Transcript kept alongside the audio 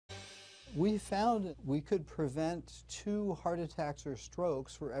We found we could prevent 2 heart attacks or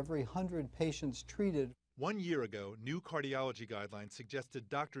strokes for every 100 patients treated. 1 year ago, new cardiology guidelines suggested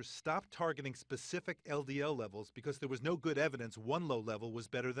doctors stop targeting specific LDL levels because there was no good evidence one low level was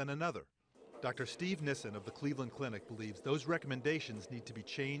better than another. Dr. Steve Nissen of the Cleveland Clinic believes those recommendations need to be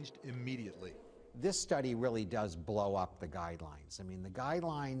changed immediately. This study really does blow up the guidelines. I mean, the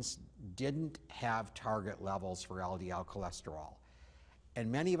guidelines didn't have target levels for LDL cholesterol. And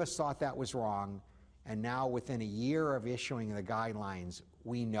many of us thought that was wrong, and now within a year of issuing the guidelines,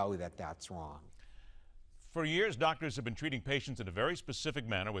 we know that that's wrong. For years, doctors have been treating patients in a very specific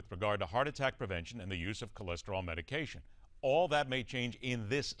manner with regard to heart attack prevention and the use of cholesterol medication. All that may change in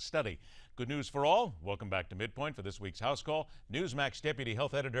this study. Good news for all. Welcome back to MidPoint for this week's House Call. Newsmax Deputy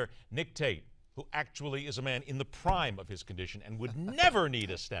Health Editor Nick Tate, who actually is a man in the prime of his condition and would never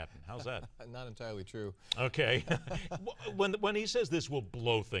need a statin. How's that? Not entirely true. Okay. when he says this will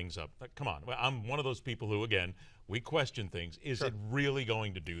blow things up, come on. I'm one of those people who, again, we question things. Is it really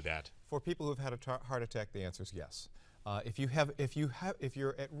going to do that? For people who've had a heart attack, the answer is yes. If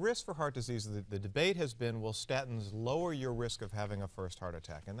you're at risk for heart disease, the debate has been, will statins lower your risk of having a first heart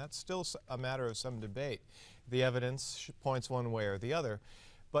attack? And that's still a matter of some debate. The evidence points one way or the other.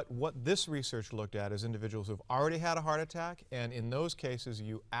 But what this research looked at is individuals who've already had a heart attack, and in those cases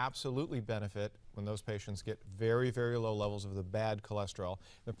you absolutely benefit when those patients get very, very low levels of the bad cholesterol.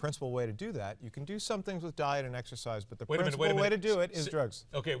 The principal way to do that, you can do some things with diet and exercise, but the principal way to do it is drugs.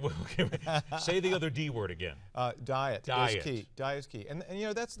 Okay, say the other D word again. Diet is key. Diet is key. And you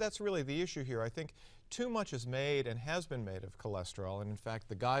know, that's really the issue here. I think too much is made and has been made of cholesterol, and in fact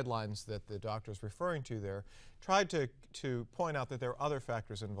the guidelines that the doctor is referring to there tried to point out that there are other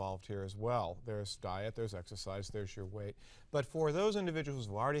factors involved here as well. There's diet, there's exercise, there's your weight. But for those individuals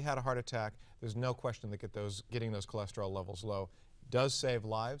who've already had a heart attack, there's no question that getting those cholesterol levels low does save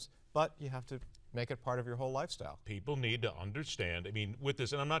lives, but you have to make it part of your whole lifestyle. People need to understand, I mean, with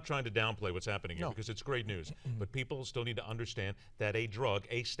this, and I'm not trying to downplay what's happening here because it's great news, but people still need to understand that a drug,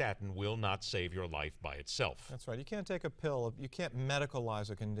 a statin, will not save your life by itself. That's right. You can't take a pill. You can't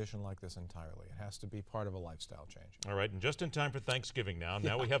medicalize a condition like this entirely. It has to be part of a lifestyle change. All right, and just in time for Thanksgiving now.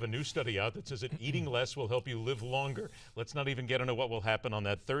 Now we have a new study out that says that eating less will help you live longer. Let's not even get into what will happen on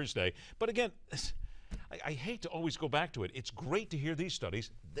that Thursday. But again, I hate to always go back to it. It's great to hear these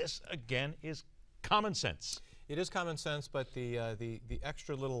studies. This, again, is common sense. It is common sense, but the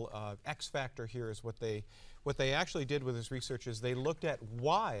extra little X factor here is what they actually did with this research is they looked at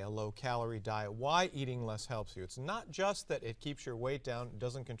why a low-calorie diet, why eating less helps you. It's not just that it keeps your weight down,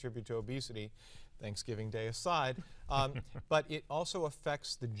 doesn't contribute to obesity, Thanksgiving Day aside, but it also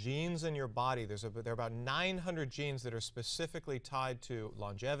affects the genes in your body. There are about 900 genes that are specifically tied to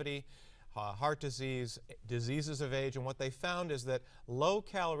longevity, heart disease, diseases of age, and what they found is that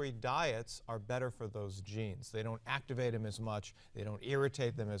low-calorie diets are better for those genes. They don't activate them as much, they don't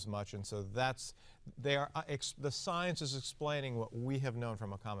irritate them as much, and so the science is explaining what we have known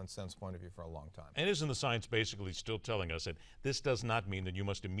from a common sense point of view for a long time. And isn't the science basically still telling us that this does not mean that you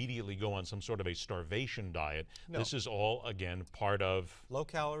must immediately go on some sort of a starvation diet? No. This is all, again, part of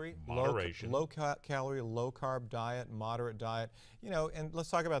low-calorie, moderation. Low-calorie, low-carb diet, moderate diet. You know, and let's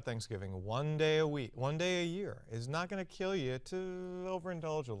talk about Thanksgiving. One day a week, one day a year is not going to kill you to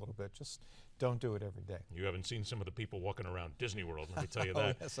overindulge a little bit. Just don't do it every day. You haven't seen some of the people walking around Disney World, let me tell you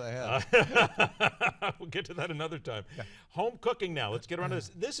that. Oh, yes, I have. We'll get to that another time. Yeah. Home cooking now. Let's get around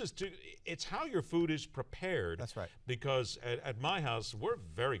to this. It's how your food is prepared. That's right. Because at my house, we're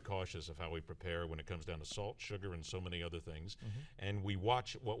very cautious of how we prepare when it comes down to salt, sugar, and so many other things. And we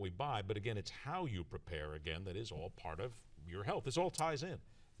watch what we buy. But again, it's how you prepare, again, that is all part of your health. This all ties in.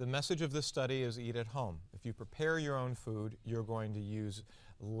 The message of this study is eat at home. If you prepare your own food, you're going to use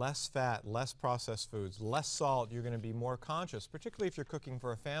less fat, less processed foods, less salt. You're going to be more conscious, particularly if you're cooking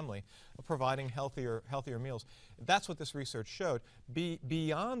for a family, of providing healthier meals. That's what this research showed.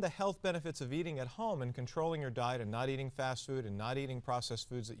 Beyond the health benefits of eating at home and controlling your diet and not eating fast food and not eating processed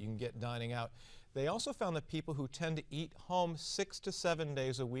foods that you can get dining out, they also found that people who tend to eat home 6 to 7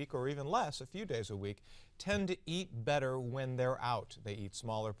 days a week, or even less, a few days a week, tend to eat better when they're out. They eat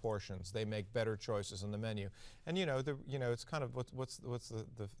smaller portions. They make better choices on the menu. And it's kind of what's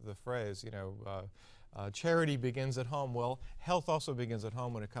the phrase? Charity begins at home. Well, health also begins at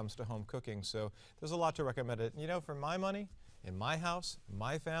home when it comes to home cooking. So there's a lot to recommend it. You know, for my money, in my house,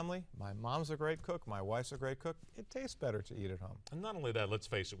 my family, my mom's a great cook, my wife's a great cook, it tastes better to eat at home. And not only that, let's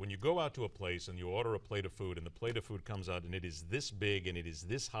face it, when you go out to a place and you order a plate of food and the plate of food comes out and it is this big and it is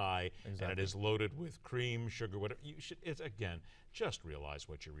this high and it is loaded with cream, sugar, whatever, again, just realize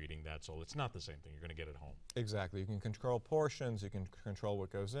what you're eating, that's all. It's not the same thing you're going to get at home. Exactly. You can control portions, you can control what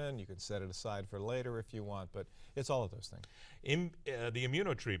goes in, you can set it aside for later if you want, but it's all of those things. The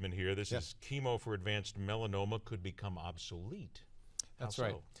immunotreatment here, this Yes. is chemo for advanced melanoma, could become obsolete. That's How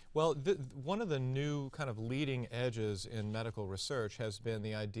right. so? Well, one of the new kind of leading edges in medical research has been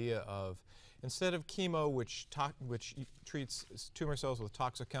the idea of, instead of chemo, which treats tumor cells with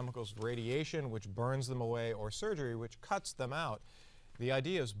toxic chemicals, radiation, which burns them away, or surgery, which cuts them out, the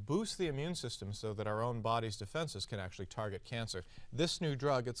idea is boost the immune system so that our own body's defenses can actually target cancer. This new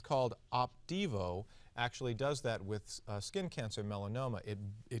drug, it's called Opdivo, actually does that with skin cancer, melanoma.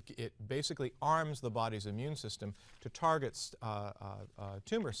 It basically arms the body's immune system to target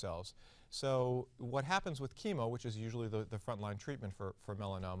tumor cells. So what happens with chemo, which is usually the frontline treatment for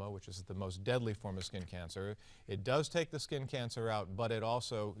melanoma, which is the most deadly form of skin cancer, it does take the skin cancer out, but it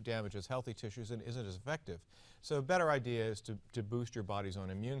also damages healthy tissues and isn't as effective. So a better idea is to boost your body's own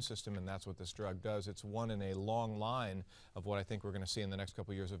immune system, and that's what this drug does. It's one in a long line of what I think we're going to see in the next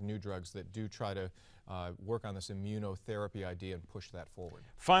couple of years of new drugs that do try to work on this immunotherapy idea and push that forward.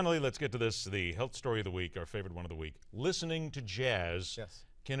 Finally, let's get to this, the health story of the week, our favorite one of the week. Listening to jazz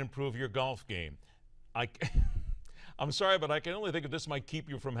can improve your golf game. I'm sorry, but I can only think of this might keep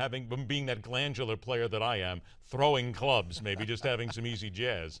you from being that glandular player that I am, throwing clubs, maybe just having some easy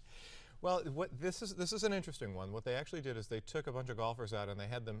jazz. Well, this is an interesting one. What they actually did is they took a bunch of golfers out and they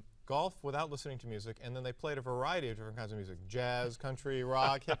had them golf without listening to music, and then they played a variety of different kinds of music, jazz, country,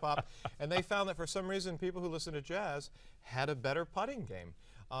 rock, hip-hop, and they found that for some reason people who listen to jazz had a better putting game.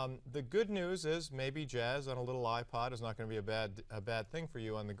 The good news is maybe jazz on a little iPod is not going to be a bad thing for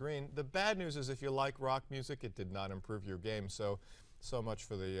you on the green. The bad news is if you like rock music, it did not improve your game. So much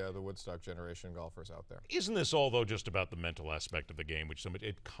for the Woodstock generation golfers out there. Isn't this all, though, just about the mental aspect of the game, which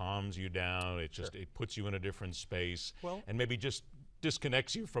it calms you down, it puts you in a different space, and maybe just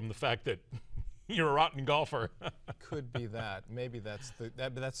disconnects you from the fact that you're a rotten golfer? Could be that. Maybe that's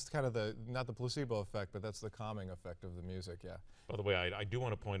kind of not the placebo effect, but that's the calming effect of the music, yeah. By the way, I do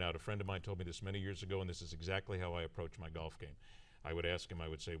want to point out, a friend of mine told me this many years ago, and this is exactly how I approach my golf game. I would ask him, I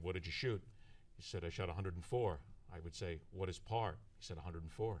would say, what did you shoot? He said, I shot 104. I would say, what is par? He said,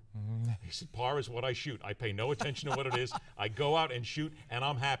 104. He said, par is what I shoot. I pay no attention to what it is. I go out and shoot, and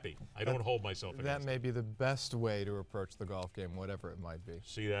I'm happy. I don't hold myself against That may be the best way to approach the golf game, whatever it might be.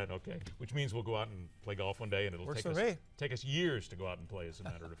 See that? Okay. Which means we'll go out and play golf one day, and it'll take us years to go out and play, as a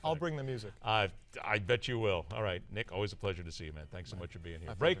matter of fact. I'll bring the music. I bet you will. All right, Nick, always a pleasure to see you, man. Thanks so much for being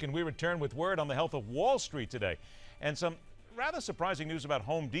here. Break, and we return with word on the health of Wall Street today, and some rather surprising news about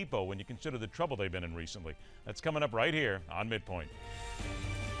Home Depot when you consider the trouble they've been in recently. That's coming up right here on MidPoint.